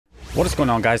What is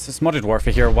going on, guys? It's Modded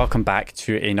Warfare here. Welcome back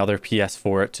to another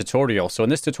PS4 tutorial. So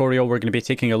in this tutorial, we're going to be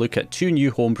taking a look at two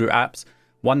new Homebrew apps.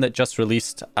 One that just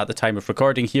released at the time of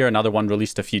recording here, another one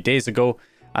released a few days ago.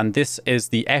 And this is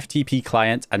the FTP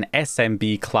Client and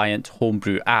SMB Client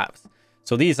Homebrew apps.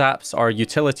 So these apps are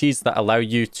utilities that allow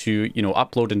you to,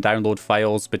 upload and download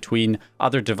files between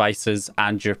other devices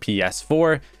and your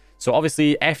PS4. So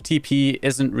obviously FTP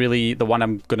isn't really the one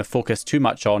I'm going to focus too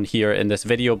much on here in this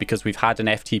video, because we've had an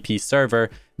FTP server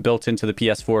built into the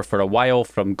PS4 for a while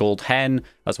from Gold Hen,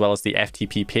 as well as the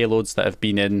FTP payloads that have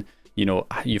been in,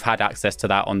 you've had access to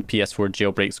that on PS4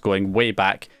 jailbreaks going way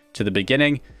back to the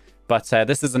beginning. But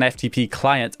this is an FTP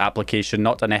client application,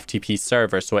 not an FTP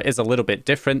server. So it is a little bit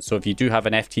different. So if you do have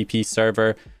an FTP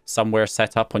server somewhere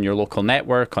set up on your local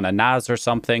network, on a NAS or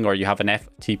something, or you have an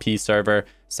FTP server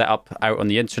set up out on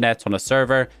the internet on a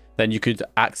server, then you could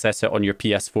access it on your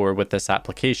PS4 with this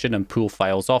application and pull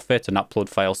files off it and upload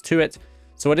files to it.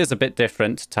 So it is a bit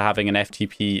different to having an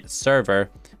FTP server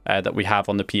that we have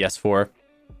on the PS4,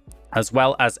 as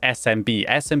well as SMB.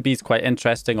 SMB is quite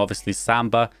interesting, obviously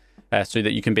Samba. So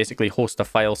that you can basically host a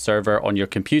file server on your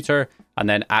computer and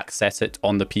then access it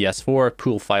on the PS4,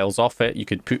 pull files off it. You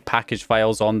could put package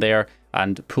files on there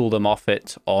and pull them off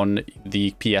it on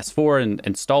the PS4 and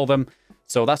install them.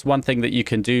 So that's one thing that you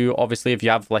can do. Obviously, if you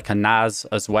have like a NAS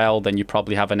as well, then you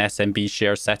probably have an SMB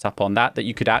Share Setup on that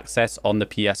you could access on the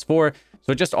PS4.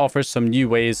 So it just offers some new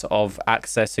ways of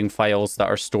accessing files that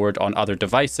are stored on other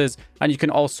devices. And you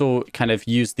can also kind of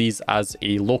use these as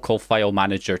a local file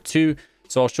manager too.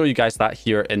 So I'll show you guys that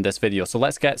here in this video. So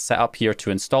let's get set up here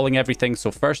to installing everything.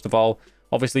 So first of all,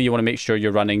 obviously you want to make sure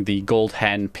you're running the Gold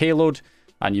Hen payload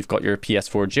and you've got your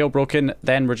PS4 jailbroken.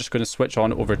 Then we're just going to switch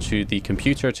on over to the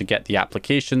computer to get the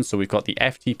application. So we've got the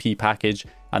FTP package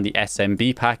and the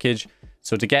SMB package.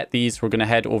 So to get these, we're going to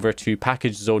head over to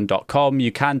packagezone.com.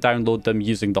 You can download them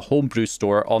using the Homebrew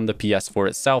store on the PS4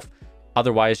 itself.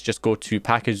 Otherwise, just go to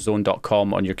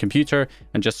packagezone.com on your computer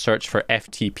and just search for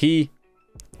FTP.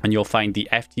 And you'll find the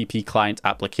FTP Client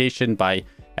application by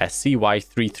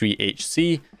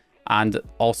CY33HC, and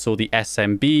also the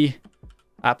SMB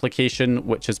application,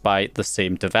 which is by the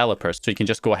same developers. So you can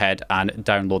just go ahead and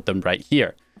download them right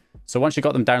here. So once you've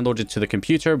got them downloaded to the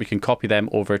computer, we can copy them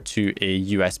over to a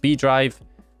USB drive.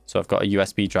 So I've got a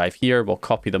USB drive here. We'll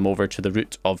copy them over to the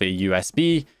root of a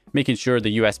USB, making sure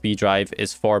the USB drive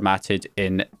is formatted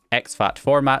in exFAT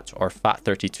format or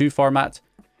FAT32 format.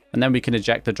 And then we can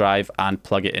eject the drive and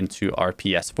plug it into our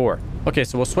PS4. Okay,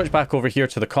 so we'll switch back over here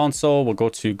to the console. We'll go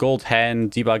to Gold Hen,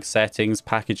 debug settings,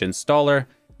 package installer,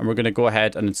 and we're going to go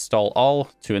ahead and install all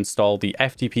to install the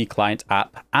FTP Client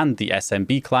app and the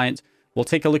SMB Client. We'll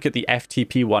take a look at the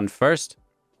FTP one first.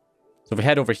 So if we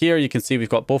head over here, you can see we've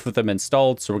got both of them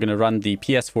installed. So we're going to run the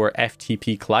PS4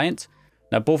 FTP Client.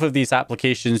 Now, both of these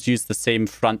applications use the same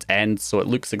front end, so it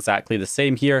looks exactly the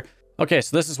same here. Okay,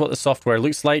 so this is what the software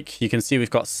looks like. You can see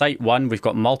we've got site one, we've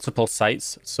got multiple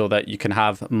sites so that you can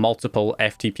have multiple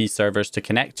FTP servers to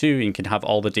connect to. And you can have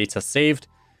all the data saved.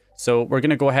 So we're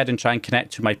going to go ahead and try and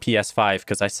connect to my PS5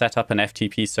 because I set up an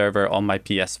FTP server on my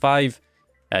PS5,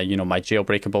 my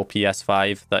jailbreakable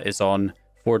PS5 that is on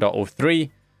 4.03,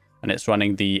 and it's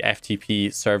running the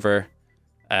FTP server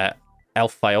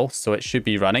elf file, so it should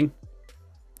be running.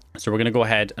 So we're going to go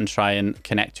ahead and try and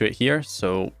connect to it here.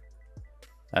 So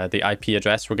the IP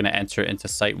address we're going to enter into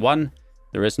site 1.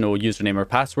 There is no username or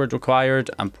password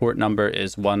required, and port number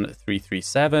is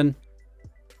 1337.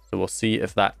 So we'll see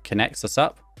if that connects us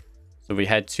up. So we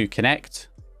head to connect.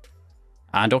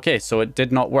 And okay, so it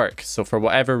did not work. So for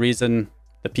whatever reason,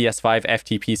 the PS5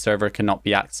 FTP server cannot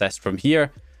be accessed from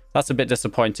here. That's a bit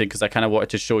disappointing because I kind of wanted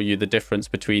to show you the difference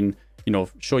between,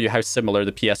 show you how similar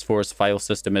the PS4's file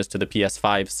system is to the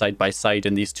PS5 side by side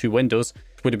in these two windows.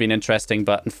 Would have been interesting,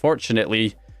 but unfortunately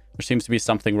there seems to be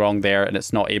something wrong there and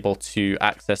it's not able to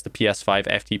access the PS5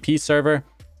 FTP server.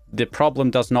 The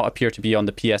problem does not appear to be on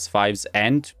the PS5's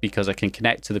end because I can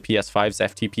connect to the PS5's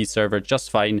FTP server just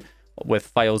fine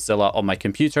with FileZilla on my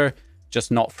computer,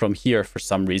 just not from here for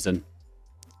some reason.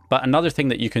 But another thing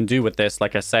that you can do with this,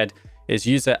 like I said, is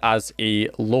use it as a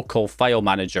local file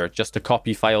manager just to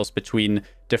copy files between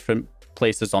different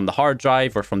places on the hard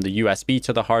drive or from the USB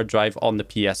to the hard drive on the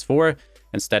PS4,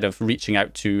 instead of reaching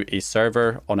out to a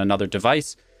server on another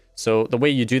device. So the way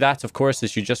you do that, of course,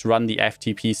 is you just run the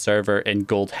FTP server in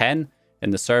Gold Hen. In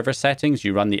the server settings,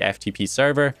 you run the FTP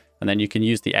server, and then you can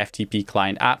use the FTP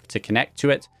Client app to connect to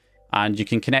it. And you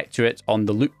can connect to it on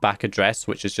the loopback address,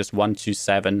 which is just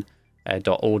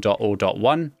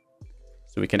 127.0.0.1.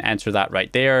 So we can enter that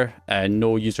right there.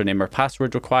 No username or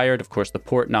password required. Of course, the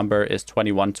port number is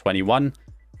 2121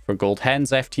 for Gold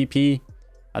Hen's FTP.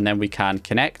 and then we can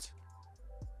connect.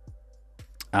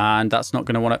 And that's not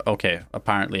going to want to... Okay,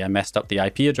 apparently I messed up the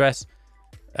IP address.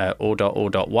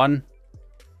 0.0.1.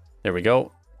 There we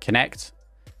go. Connect.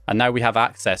 And now we have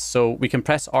access. So we can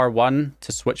press R1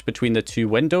 to switch between the two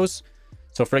windows.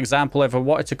 So for example, if I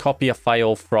wanted to copy a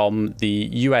file from the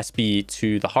USB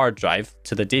to the hard drive,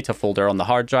 to the data folder on the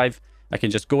hard drive, I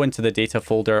can just go into the data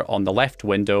folder on the left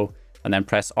window and then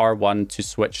press R1 to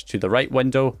switch to the right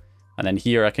window. And then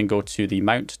here I can go to the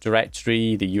mount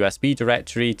directory, the USB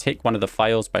directory, take one of the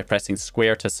files by pressing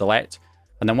square to select.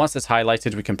 And then once it's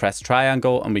highlighted, we can press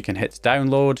triangle and we can hit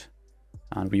download.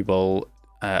 And we will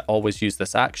always use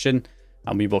this action,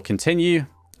 and we will continue.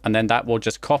 And then that will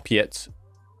just copy it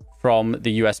from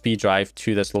the USB drive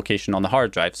to this location on the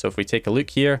hard drive. So if we take a look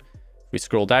here, if we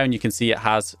scroll down, you can see it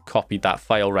has copied that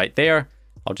file right there.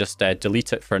 I'll just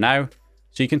delete it for now.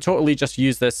 So you can totally just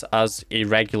use this as a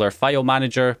regular file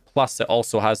manager. Plus it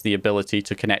also has the ability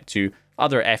to connect to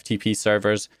other FTP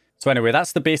servers. So anyway,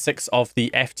 that's the basics of the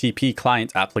FTP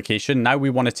client application. Now we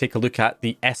want to take a look at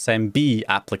the SMB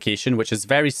application, which is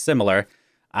very similar.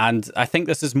 And I think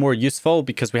this is more useful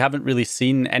because we haven't really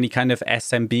seen any kind of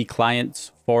SMB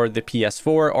client for the PS4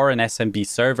 or an SMB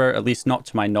server, at least not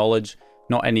to my knowledge,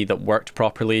 not any that worked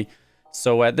properly.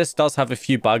 So this does have a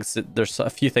few bugs. There's a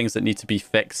few things that need to be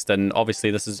fixed. And obviously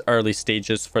this is early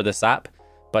stages for this app,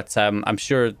 but I'm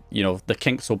sure, you know, the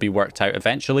kinks will be worked out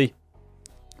eventually.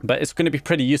 But it's going to be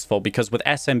pretty useful because with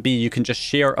SMB, you can just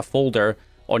share a folder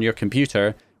on your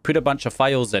computer, put a bunch of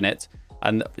files in it,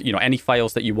 and, you know, any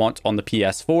files that you want on the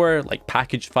PS4, like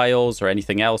package files or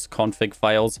anything else, config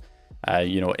files,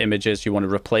 you know, images you want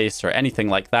to replace or anything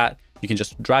like that, you can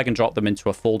just drag and drop them into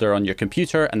a folder on your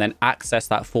computer and then access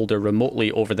that folder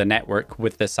remotely over the network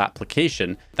with this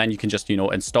application. Then you can just, you know,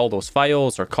 install those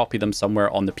files or copy them somewhere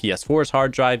on the PS4's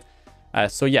hard drive.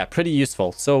 So yeah, pretty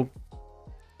useful. So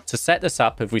to set this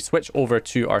up, if we switch over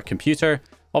to our computer,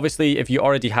 obviously, if you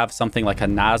already have something like a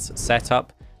NAS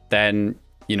setup, then,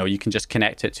 you know, you can just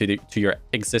connect it to your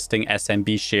existing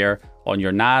SMB share on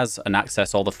your NAS and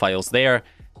access all the files there.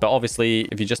 But obviously,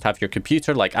 if you just have your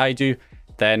computer like I do,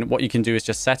 then what you can do is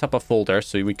just set up a folder.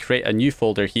 So we create a new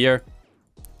folder here.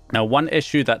 Now, one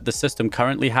issue that the system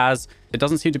currently has, it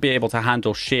doesn't seem to be able to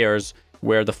handle shares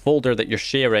where the folder that you're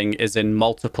sharing is in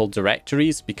multiple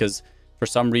directories, because for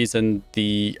some reason,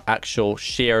 the actual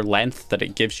share length that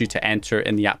it gives you to enter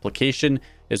in the application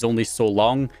is only so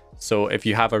long. So if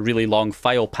you have a really long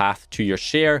file path to your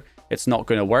share, it's not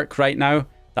going to work right now.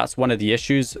 That's one of the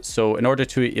issues. So in order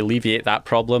to alleviate that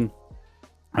problem,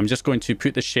 I'm just going to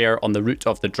put the share on the root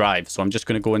of the drive. So I'm just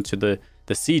going to go into the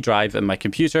C drive in my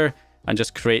computer and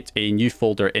just create a new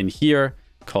folder in here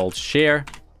called share.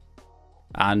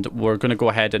 And we're going to go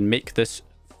ahead and make this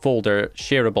folder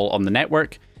shareable on the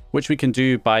network, which we can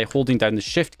do by holding down the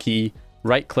shift key,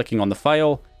 right clicking on the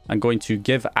file and going to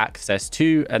give access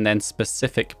to and then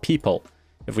specific people.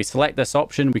 If we select this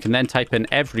option, we can then type in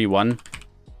everyone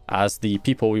as the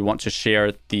people we want to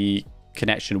share the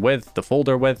connection with, the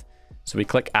folder with. So we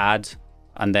click add,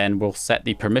 and then we'll set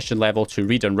the permission level to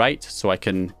read and write. So I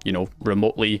can, you know,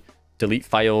 remotely delete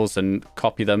files and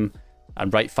copy them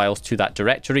and write files to that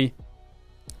directory.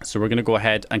 So we're going to go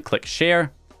ahead and click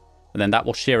share, and then that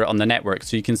will share it on the network.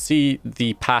 So you can see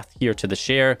the path here to the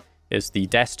share is the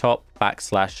desktop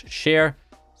 /share.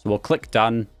 So we'll click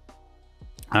done,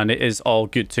 and it is all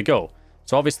good to go.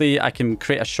 So obviously I can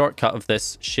create a shortcut of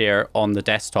this share on the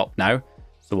desktop now.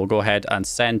 So we'll go ahead and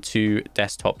send to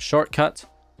desktop shortcut.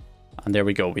 And there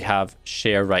we go. We have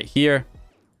share right here.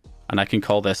 And I can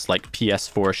call this like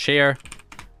PS4 share.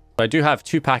 So I do have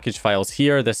two package files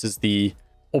here. This is the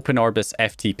OpenOrbis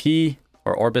FTP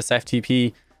or Orbis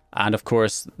FTP. And of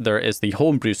course, there is the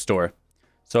Homebrew store.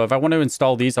 So if I want to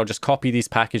install these, I'll just copy these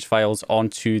package files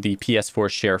onto the PS4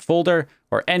 share folder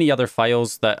or any other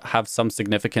files that have some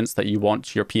significance that you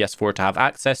want your PS4 to have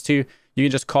access to. You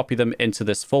can just copy them into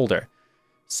this folder.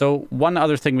 So one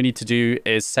other thing we need to do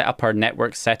is set up our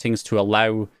network settings to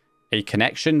allow a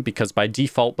connection, because by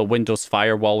default, the Windows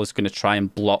firewall is going to try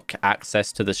and block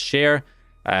access to this share.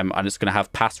 And it's going to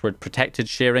have password protected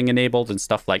sharing enabled and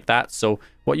stuff like that. So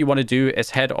what you want to do is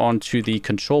head on to the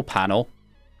control panel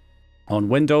on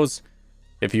Windows,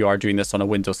 if you are doing this on a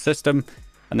Windows system.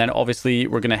 And then obviously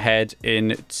we're going to head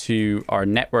into our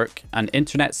network and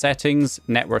internet settings,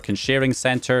 network and sharing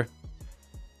center.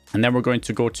 And then we're going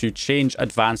to go to change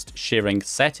advanced sharing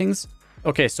settings.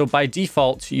 Okay, so by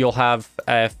default, you'll have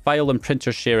file and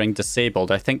printer sharing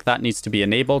disabled. I think that needs to be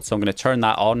enabled. So I'm going to turn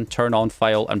that on, turn on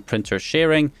file and printer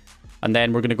sharing. And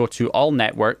then we're going to go to all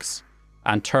networks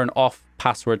and turn off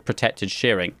password protected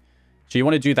sharing. So you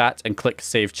want to do that and click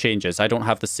Save Changes. I don't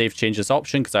have the Save Changes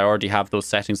option because I already have those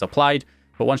settings applied.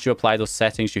 But once you apply those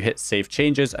settings, you hit Save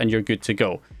Changes and you're good to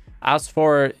go. As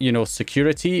for,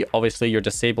 security, obviously you're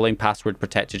disabling password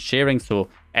protected sharing. So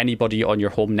anybody on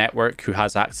your home network who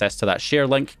has access to that share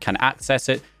link can access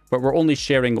it. But we're only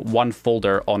sharing one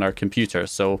folder on our computer.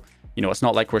 So, it's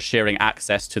not like we're sharing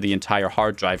access to the entire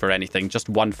hard drive or anything, just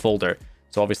one folder.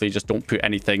 So obviously just don't put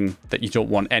anything that you don't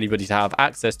want anybody to have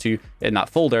access to in that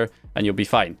folder and you'll be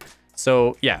fine.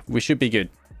 So yeah, we should be good.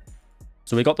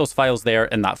 So we got those files there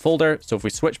in that folder. So if we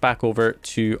switch back over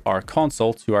to our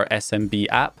console, to our SMB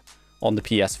app on the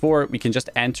PS4, we can just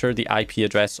enter the IP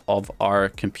address of our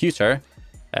computer,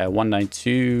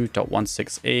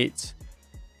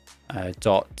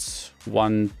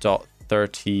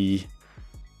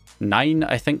 192.168.1.39,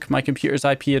 I think my computer's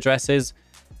IP address is.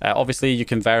 Obviously, you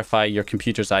can verify your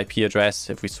computer's IP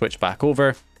address. If we switch back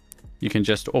over, you can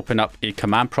just open up a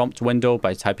command prompt window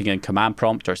by typing in command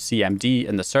prompt or CMD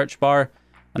in the search bar,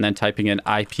 and then typing in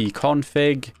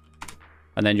ipconfig,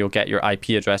 and then you'll get your IP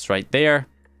address right there.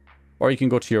 Or you can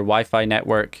go to your Wi-Fi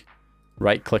network,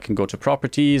 right click and go to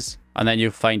properties, and then you'll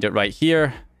find it right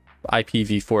here,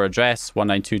 IPv4 address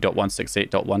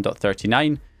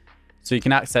 192.168.1.39. So you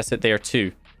can access it there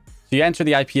too. So you enter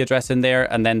the IP address in there,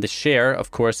 and then the share,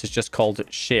 of course, is just called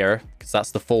share because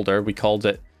that's the folder. We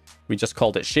just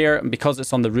called it share, and because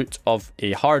it's on the root of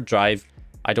a hard drive,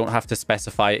 I don't have to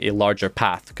specify a larger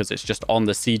path because it's just on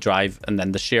the C drive and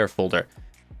then the share folder.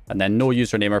 And then no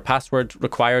username or password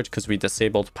required because we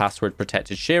disabled password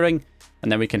protected sharing. And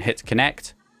then we can hit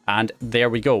connect, and there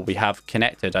we go. We have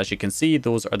connected. As you can see,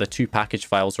 those are the two package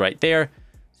files right there.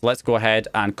 Let's go ahead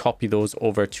and copy those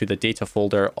over to the data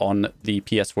folder on the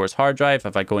PS4's hard drive.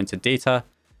 If I go into data,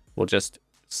 we'll just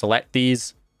select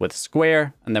these with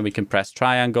square, and then we can press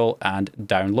triangle and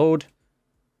download.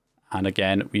 And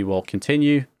again, we will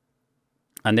continue.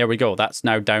 And there we go. That's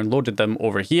now downloaded them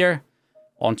over here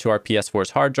onto our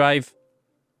PS4's hard drive.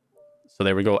 So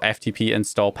there we go. FTP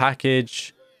install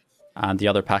package. And the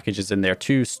other packages in there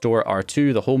too. Store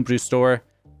R2, the Homebrew store,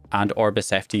 and Orbis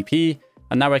FTP.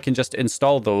 And now I can just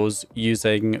install those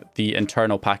using the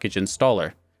internal package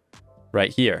installer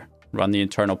right here. Run the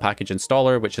internal package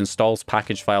installer, which installs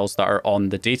package files that are on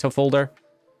the data folder.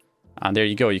 And there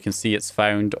you go. You can see it's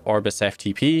found Orbis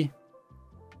FTP,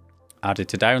 added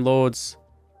to downloads,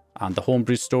 and the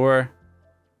Homebrew store.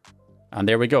 And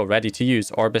there we go, ready to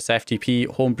use. Orbis FTP,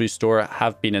 Homebrew store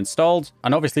have been installed.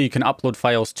 And obviously you can upload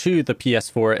files to the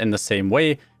PS4 in the same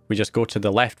way. We just go to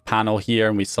the left panel here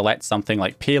and we select something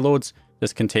like payloads.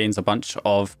 This contains a bunch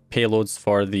of payloads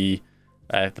for the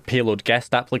payload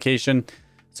guest application.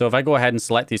 So if I go ahead and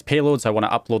select these payloads, I want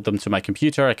to upload them to my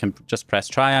computer. I can just press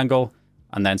triangle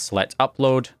and then select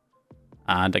upload.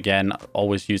 And again,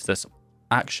 always use this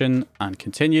action and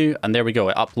continue. And there we go,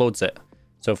 it uploads it.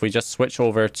 So if we just switch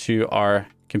over to our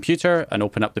computer and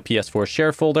open up the PS4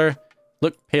 share folder,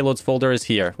 look, payloads folder is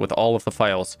here with all of the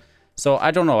files. So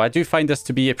I don't know, I do find this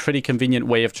to be a pretty convenient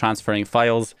way of transferring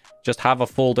files. Just have a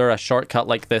folder, a shortcut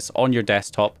like this on your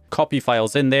desktop, copy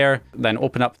files in there, then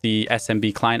open up the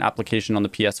SMB Client application on the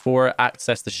PS4,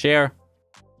 access the share,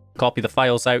 copy the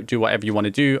files out, do whatever you want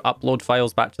to do, upload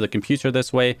files back to the computer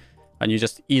this way, and you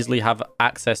just easily have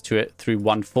access to it through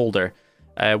one folder,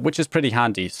 which is pretty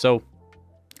handy. So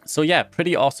yeah,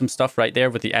 pretty awesome stuff right there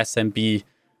with the SMB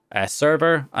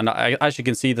server. And as you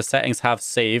can see, the settings have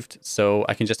saved, so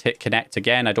I can just hit connect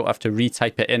again. I don't have to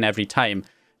retype it in every time.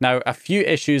 Now, a few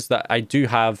issues that I do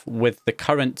have with the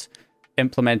current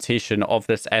implementation of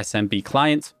this SMB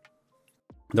client.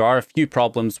 There are a few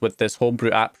problems with this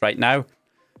Homebrew app right now.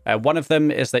 One of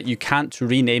them is that you can't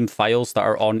rename files that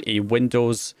are on a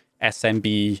Windows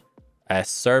SMB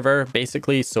server,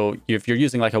 basically. So if you're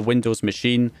using like a Windows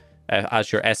machine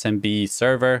as your SMB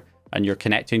server and you're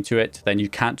connecting to it, then you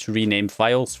can't rename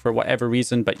files for whatever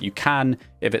reason, but you can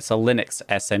if it's a Linux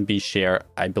SMB share,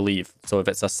 I believe. So if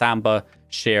it's a Samba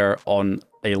share on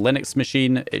a Linux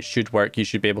machine, it should work. You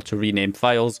should be able to rename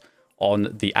files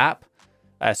on the app.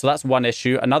 So that's one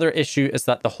issue. Another issue is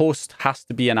that the host has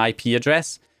to be an IP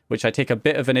address, which I take a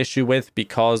bit of an issue with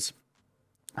because,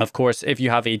 of course, if you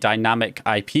have a dynamic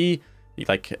IP,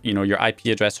 like, your IP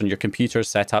address on your computer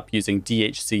set up using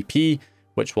DHCP,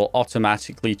 which will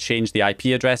automatically change the IP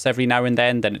address every now and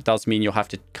then it does mean you'll have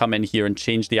to come in here and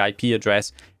change the IP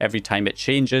address every time it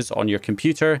changes on your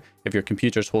computer, if your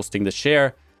computer's hosting the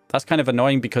share. That's kind of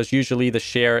annoying because usually the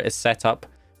share is set up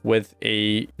with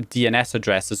a DNS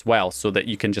address as well, so that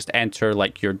you can just enter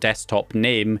like your desktop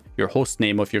name, your host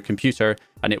name of your computer,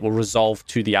 and it will resolve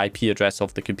to the IP address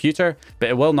of the computer. But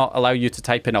it will not allow you to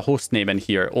type in a host name in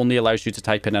here, it only allows you to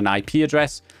type in an IP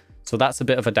address. So that's a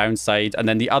bit of a downside. And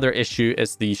then the other issue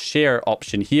is the share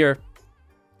option here.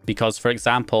 Because, for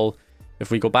example, if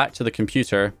we go back to the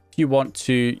computer, if you want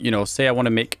to, say I want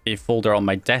to make a folder on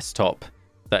my desktop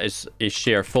that is a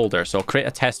share folder. So I'll create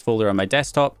a test folder on my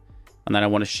desktop, and then I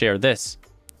want to share this.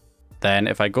 Then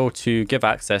if I go to give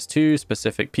access to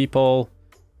specific people,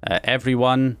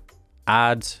 everyone,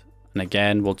 add, and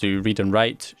again, we'll do read and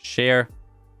write, share.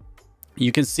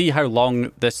 You can see how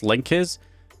long this link is.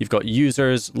 You've got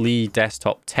users, Lee,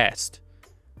 desktop, test.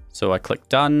 So I click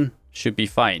done, should be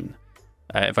fine.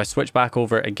 If I switch back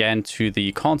over again to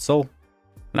the console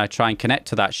and I try and connect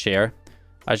to that share,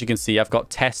 as you can see, I've got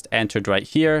test entered right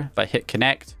here. If I hit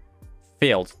connect,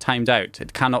 failed, timed out.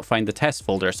 It cannot find the test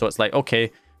folder. So it's like,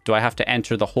 okay, do I have to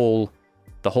enter the whole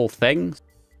thing?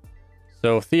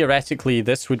 So theoretically,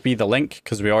 this would be the link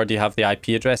because we already have the IP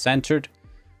address entered.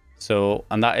 So,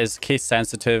 and that is case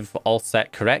sensitive, all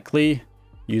set correctly.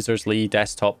 Users, Lee,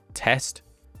 desktop, test.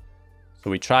 So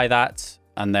we try that.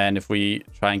 And then if we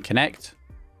try and connect,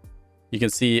 you can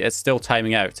see it's still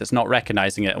timing out. It's not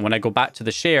recognizing it. And when I go back to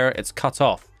the share, it's cut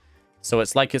off. So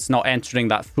it's like it's not entering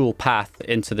that full path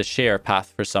into the share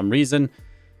path for some reason.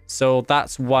 So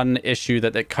that's one issue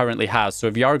that it currently has. So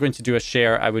if you are going to do a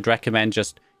share, I would recommend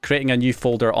just creating a new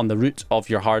folder on the root of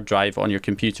your hard drive on your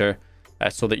computer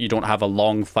so that you don't have a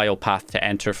long file path to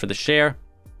enter for the share.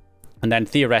 And then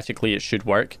theoretically, it should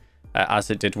work.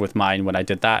 As it did with mine when I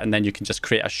did that. And then you can just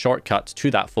create a shortcut to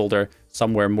that folder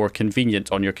somewhere more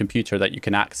convenient on your computer that you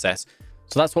can access.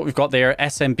 So that's what we've got there,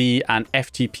 SMB and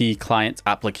FTP client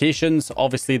applications.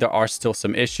 Obviously, there are still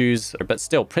some issues, but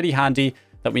still pretty handy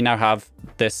that we now have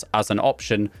this as an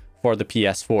option for the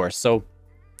PS4. So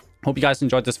hope you guys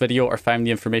enjoyed this video or found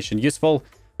the information useful.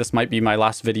 This might be my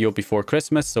last video before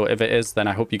Christmas. So if it is, then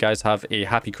I hope you guys have a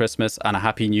happy Christmas and a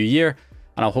happy new year.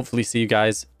 And I'll hopefully see you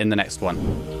guys in the next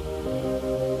one.